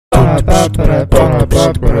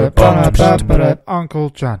Uncle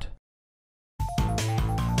Chunt'd.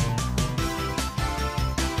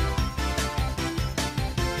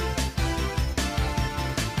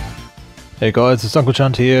 Hey guys, it's Uncle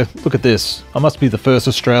Chunty here. Look at this. I must be the first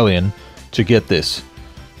Australian to get this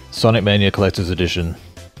Sonic Mania Collector's Edition.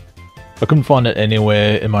 I couldn't find it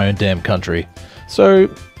anywhere in my own damn country, so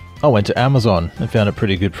I went to Amazon and found a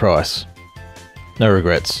pretty good price. No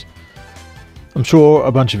regrets. I'm sure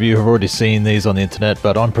a bunch of you have already seen these on the internet,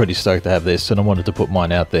 but I'm pretty stoked to have this and I wanted to put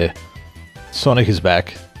mine out there. Sonic is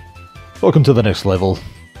back. Welcome to the next level.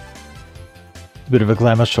 A bit of a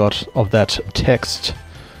glamour shot of that text.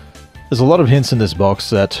 There's a lot of hints in this box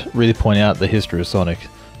that really point out the history of Sonic.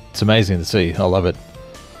 It's amazing to see, I love it.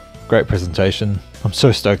 Great presentation. I'm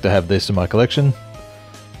so stoked to have this in my collection.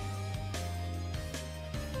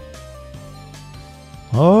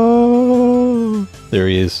 Oh, there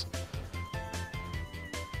he is.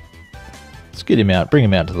 Let's get him out, bring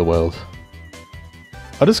him out to the world.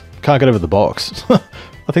 I just can't get over the box.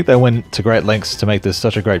 I think they went to great lengths to make this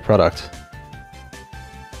such a great product.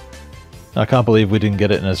 I can't believe we didn't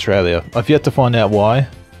get it in Australia. I've yet to find out why.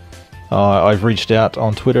 I've reached out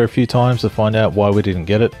on Twitter a few times to find out why we didn't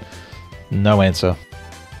get it. No answer.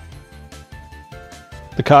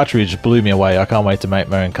 The cartridge blew me away. I can't wait to make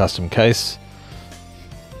my own custom case.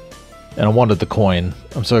 And I wanted the coin.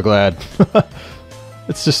 I'm so glad.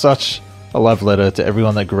 It's just such a love letter to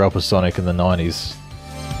everyone that grew up with Sonic in the 90s.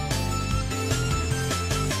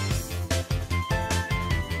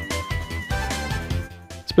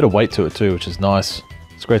 It's a bit of weight to it too, which is nice.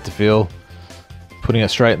 It's great to feel. Putting it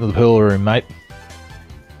straight into the pillow room, mate.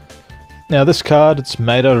 Now this card, it's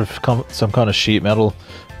made out of some kind of sheet metal.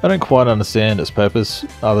 I don't quite understand its purpose,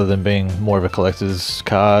 other than being more of a collector's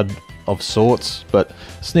card of sorts, but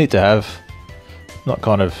it's neat to have. Not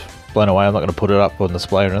kind of blown away, I'm not going to put it up on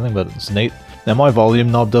display or anything, but it's neat. Now my volume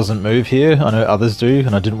knob doesn't move here, I know others do,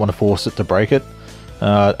 and I didn't want to force it to break it.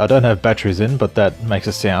 I don't have batteries in, but that makes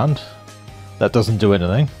a sound. That doesn't do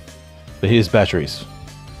anything, but here's batteries.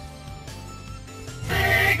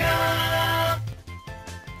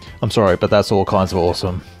 I'm sorry, but that's all kinds of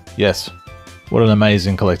awesome. Yes, what an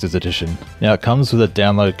amazing collector's edition. Now it comes with a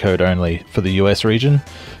download code only for the US region.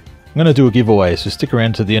 I'm going to do a giveaway, so stick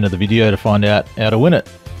around to the end of the video to find out how to win it.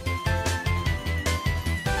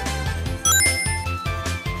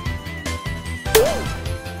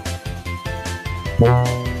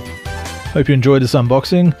 Hope you enjoyed this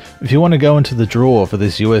unboxing. If you want to go into the draw for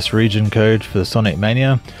this US region code for Sonic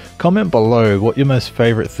Mania, comment below what your most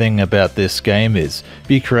favourite thing about this game is.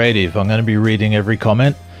 Be creative, I'm going to be reading every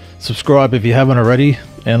comment. Subscribe if you haven't already,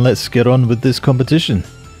 and let's get on with this competition.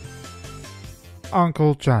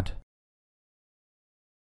 Uncle Chunt'd.